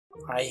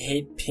I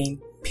hate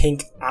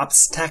pink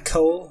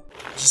obstacle.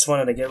 Just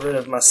wanted to get rid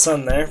of my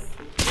son there.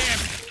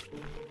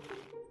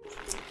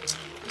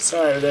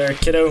 Sorry there,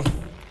 kiddo.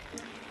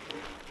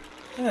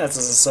 Yeah, this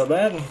isn't so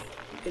bad.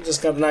 We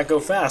just gotta not go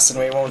fast and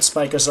we won't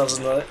spike ourselves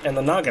in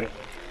the noggin.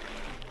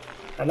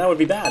 And that would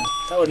be bad.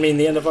 That would mean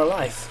the end of our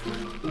life.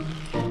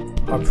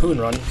 Harpoon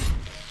run.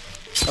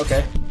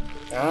 Okay.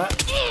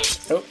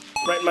 Oh,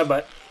 right in my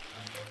butt.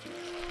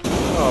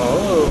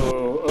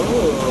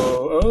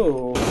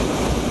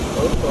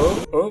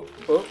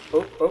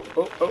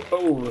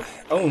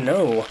 Oh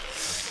no.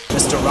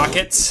 Mr.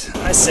 Rocket,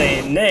 I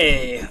say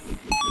nay.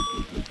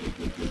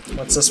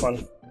 What's this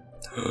one?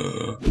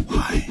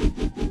 Why?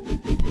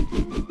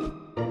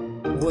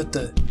 What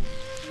the?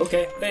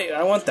 Okay, hey,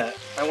 I want that.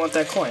 I want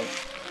that coin.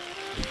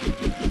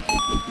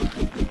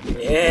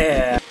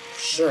 Yeah,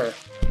 sure.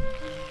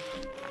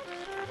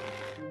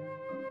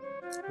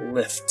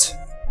 Lift.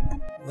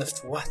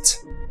 Lift what?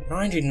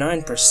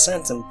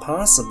 99%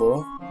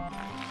 impossible?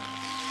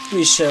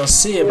 We shall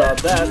see about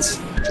that.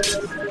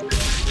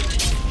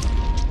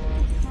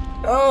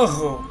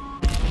 Oh!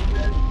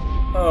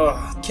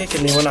 Oh,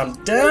 kicking me when I'm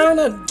down?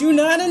 I do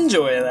not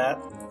enjoy that.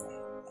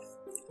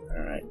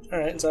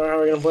 Alright, so how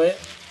are we gonna play it?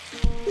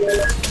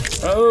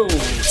 Oh,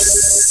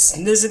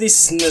 snizzity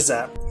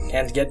snizzap.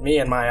 Can't get me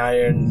in my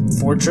iron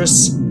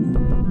fortress.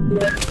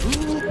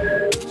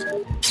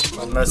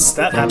 Unless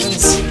that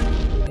happens.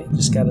 Okay,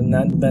 just gotta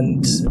not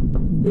bend.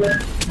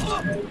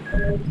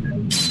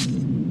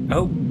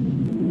 Oh.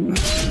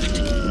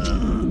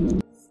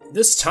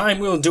 This time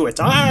we'll do it.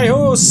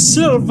 I-ho,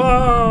 Silver!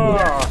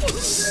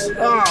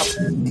 Ah,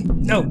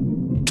 no.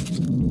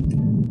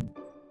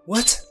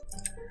 What?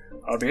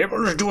 I'll be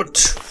able to do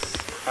it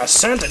as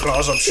Santa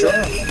Claus, I'm sure.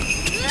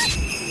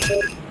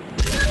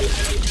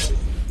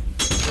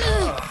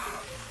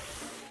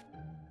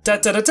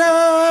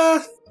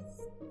 Da-da-da-da!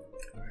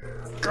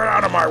 Get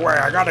out of my way,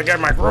 I gotta get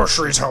my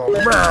groceries home.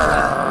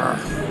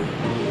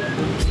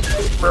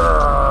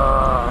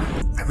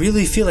 I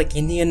really feel like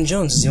Indiana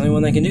Jones is the only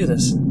one that can do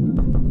this.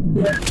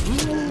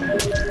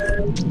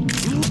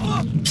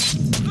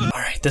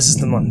 Alright, this is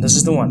the one. This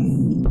is the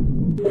one.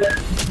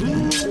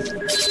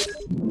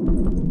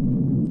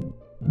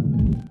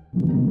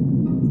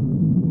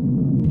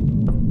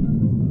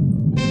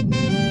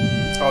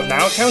 Oh,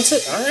 now it counts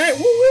it? Alright,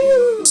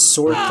 woo-woo!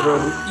 Sword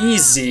throw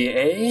easy,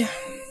 eh?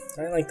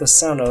 I like the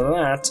sound of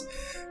that.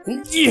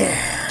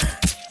 Yeah!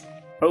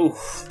 Oh.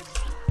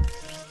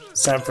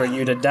 It's time for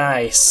you to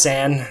die,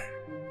 San.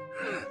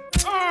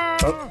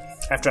 Oh,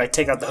 after I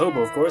take out the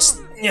hobo, of course.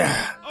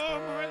 Yeah!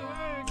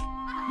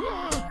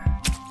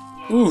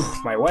 Ooh,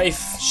 my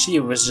wife, she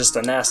was just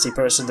a nasty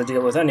person to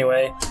deal with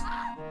anyway.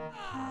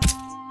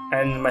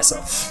 And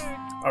myself.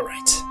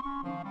 Alright.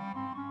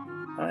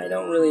 I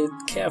don't really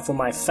care for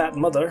my fat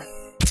mother.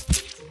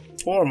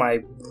 Or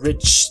my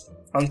rich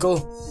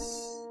uncle.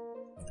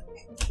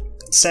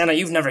 Santa,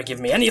 you've never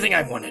given me anything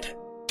I wanted.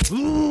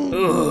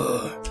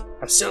 Ooh,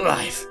 I'm still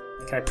alive.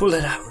 Can I pull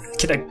it out?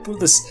 Can I pull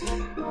this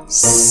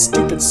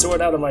stupid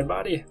sword out of my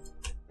body?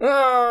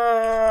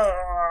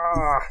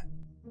 Ah!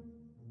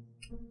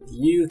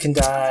 You can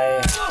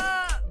die.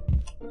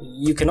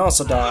 You can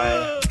also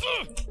die.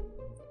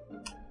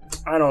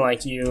 I don't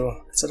like you.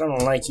 I said I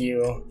don't like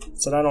you. I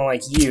said I don't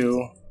like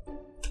you.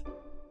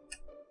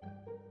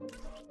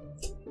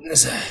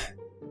 Let's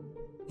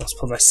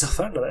pull myself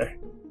out of there.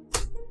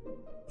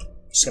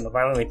 Just gonna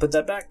violently put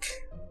that back.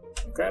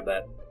 Grab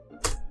that.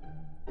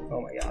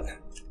 Oh my god.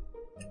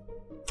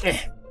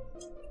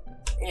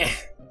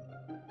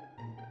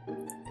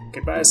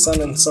 Goodbye,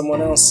 son, and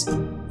someone else.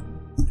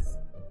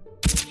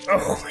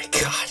 Oh my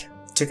god.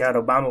 Took out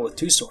Obama with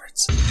 2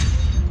 swords.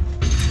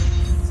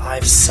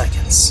 5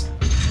 seconds.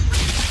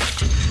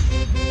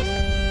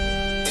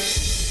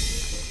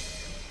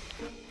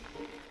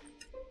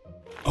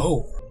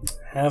 Oh.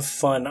 Have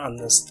fun on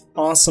this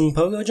awesome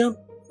pogo jump.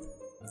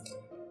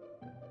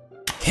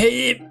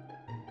 Hey!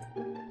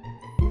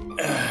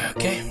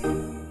 Okay.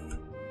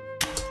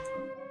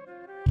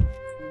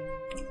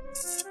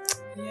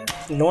 Yeah,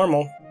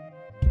 normal.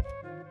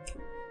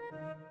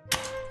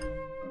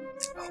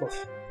 Oh,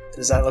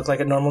 does that look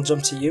like a normal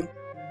jump to you?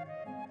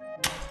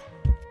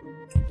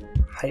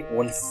 Height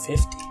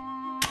 150?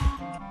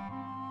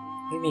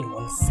 What do you mean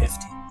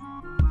 150?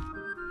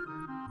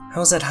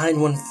 How is that height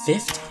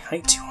 150?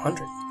 Height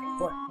 200?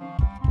 What?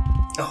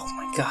 Oh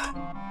my god.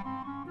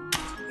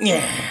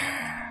 Yeah!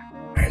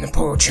 I'm the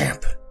pogo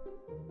champ.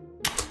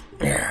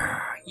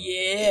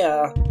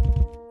 Yeah.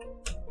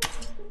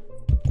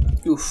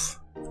 Oof.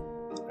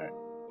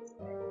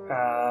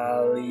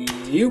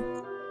 Alley-oop.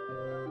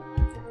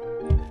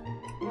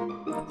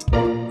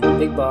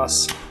 Big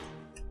boss.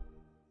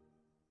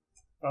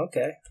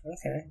 Okay,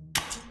 okay.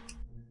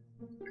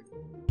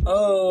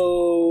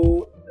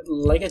 Oh,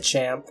 like a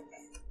champ.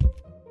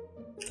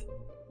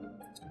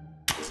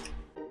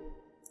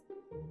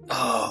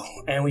 Oh,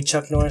 and we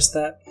Chuck Norris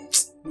that?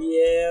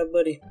 Yeah,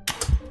 buddy.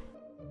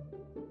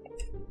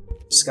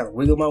 Just gotta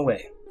wiggle my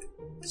way.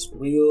 Just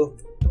wiggle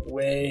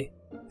way.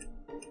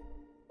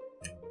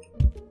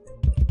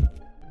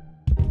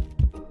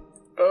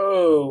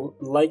 Oh,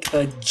 like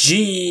a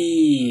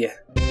G.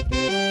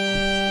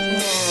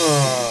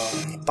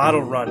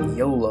 Bottle run,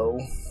 YOLO.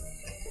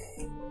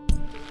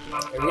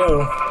 There we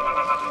go.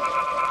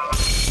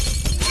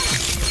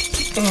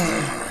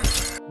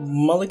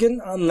 Mulligan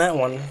on that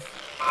one.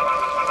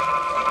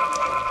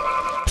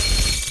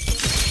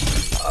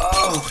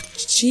 Oh,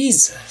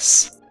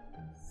 Jesus.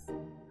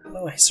 How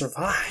do I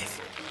survive?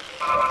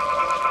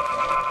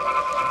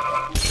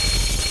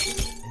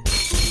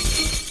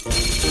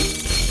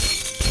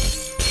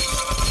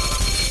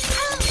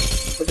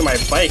 Look at my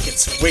bike,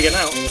 it's wigging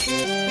out.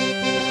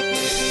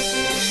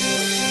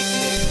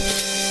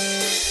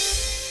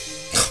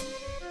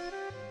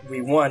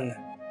 We won.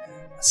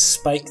 A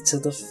spike to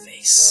the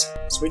face.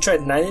 So we tried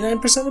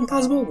 99%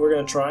 impossible, we're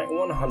gonna try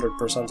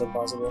 100%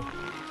 impossible.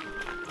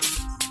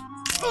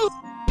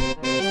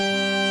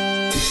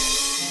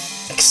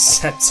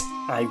 Except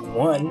I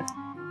won.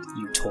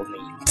 You told me.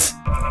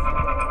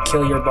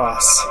 Kill your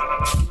boss.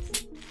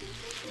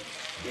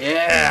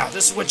 Yeah,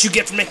 this is what you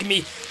get for making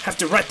me have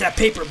to write that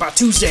paper about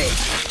Tuesday.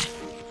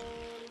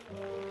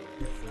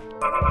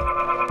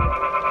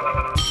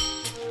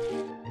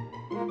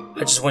 I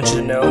just want you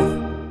to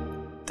know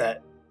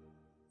that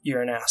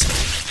you're an asshole.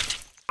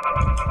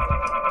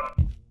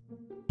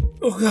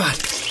 Oh god.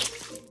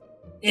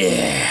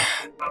 Yeah.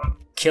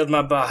 Killed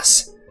my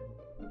boss.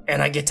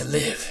 And I get to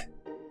live.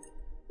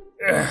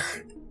 I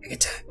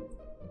get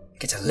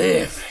to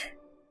live.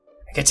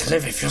 I get to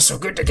live. It feels so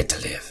good to get to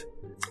live.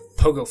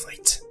 Pogo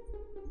fight.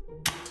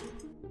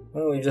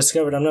 Well, we've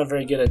discovered I'm not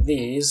very good at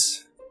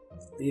these.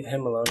 Leave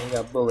him alone, he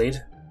got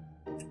bullied.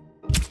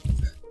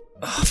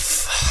 Oh,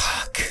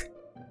 fuck.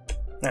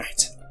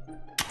 Alright.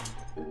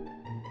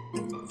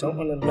 Don't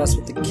want to mess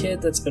with the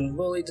kid that's been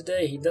bullied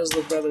today. He does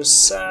look rather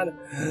sad.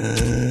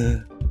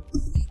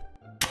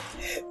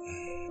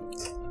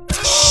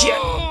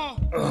 Shit!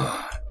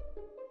 Ugh.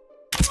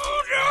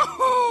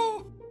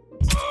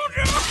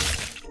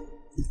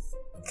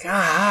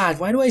 God,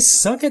 why do I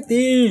suck at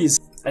these?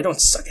 I don't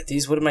suck at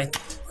these. What am I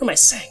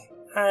saying?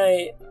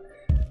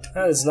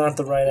 That is not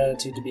the right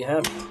attitude to be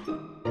having.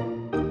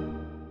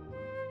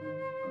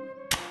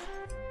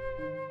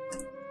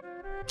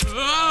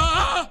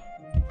 Oh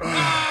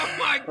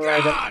my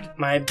god!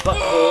 My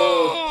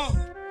butthole.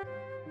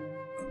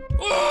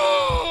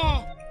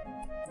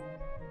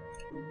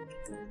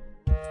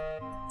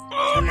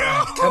 Come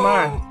on, come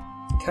on,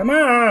 come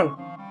on!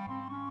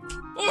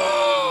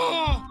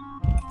 Oh,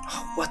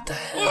 what the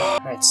hell?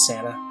 Alright,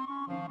 Santa.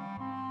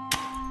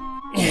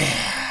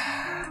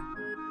 Yeah.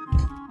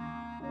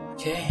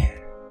 Okay.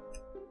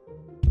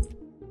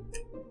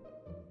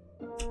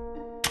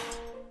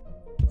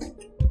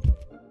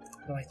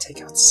 How do I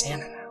take out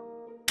Santa now?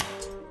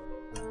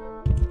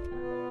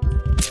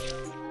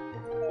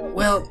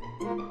 Well,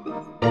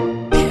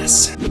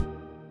 yes.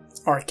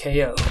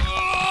 RKO.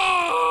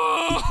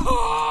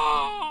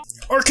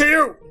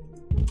 RKO!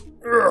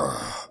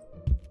 Ugh.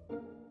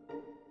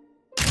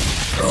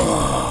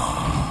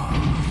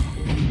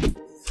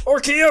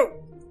 RKO!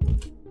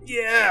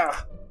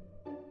 Yeah!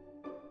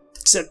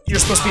 Except you're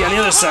supposed to be on the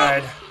other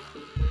side.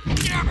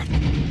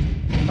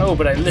 Oh,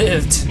 but I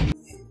lived.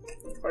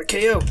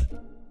 RKO!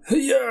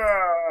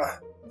 Yeah!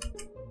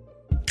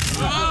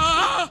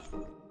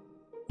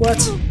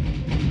 What?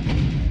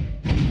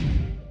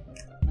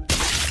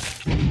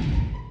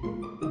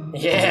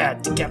 Yeah,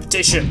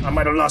 decapitation. I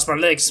might have lost my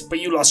legs, but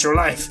you lost your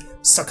life.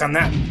 Suck on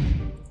that.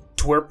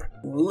 Twerp.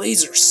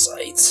 Laser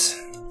sight.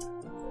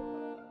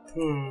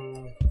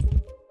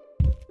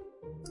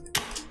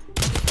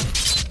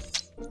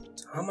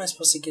 How am I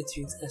supposed to get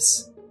through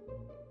this?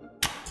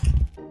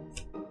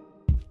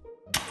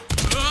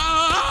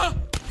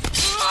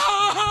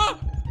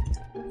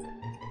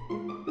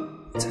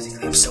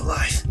 Technically, I'm still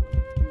alive.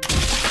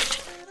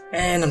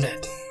 And I'm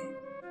dead.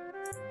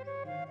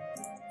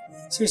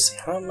 Seriously,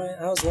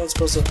 how's one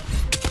supposed to...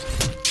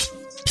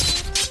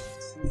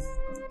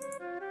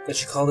 They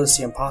should call this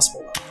the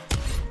impossible level.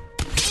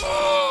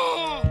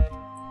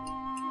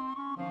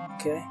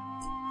 Okay.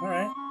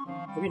 Alright.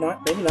 Maybe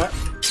not, maybe not.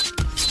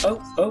 Oh.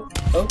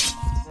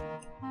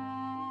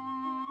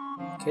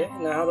 Okay,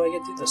 now how do I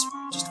get through this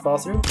one? Just fall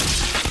through?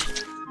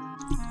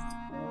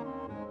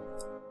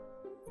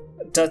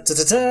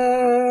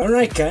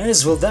 Alright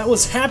guys, well that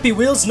was Happy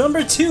Wheels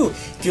number 2.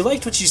 If you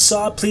liked what you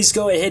saw, please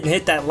go ahead and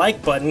hit that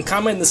like button,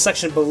 comment in the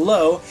section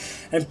below,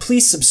 and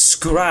please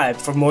subscribe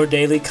for more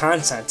daily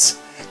content.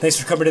 Thanks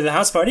for coming to the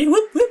house party,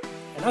 whoop whoop,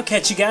 and I'll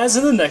catch you guys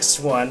in the next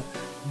one.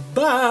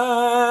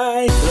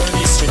 Bye! Learn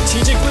these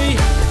strategically.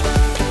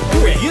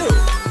 Who are you?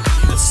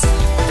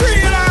 Bring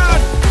it on!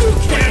 You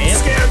can't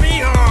scare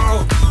me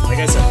all! Like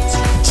I said,